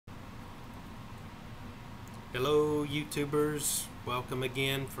Hello YouTubers, welcome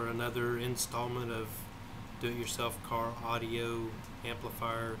again for another installment of do-it-yourself car audio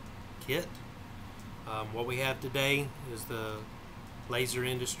amplifier kit. What we have today is the Laser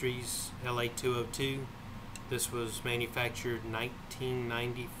Industries LA202. This was manufactured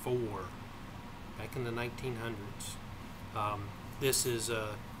 1994, back in the 1900s. This is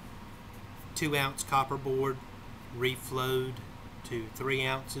a 2-ounce copper board reflowed to 3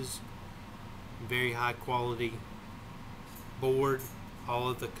 ounces. Very high quality board, all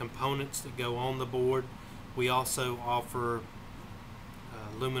of the components that go on the board. We also offer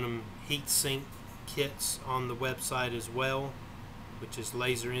aluminum heat sink kits on the website as well, which is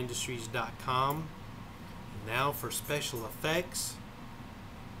laserindustries.com. Now for special effects.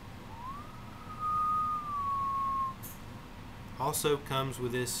 Also comes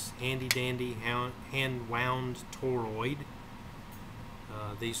with this handy dandy hand wound toroid.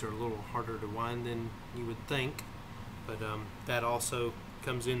 These are a little harder to wind than you would think, but that also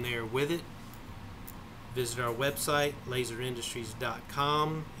comes in there with it. Visit our website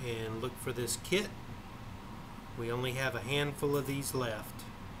laserindustries.com and look for this kit. We only have a handful of these left.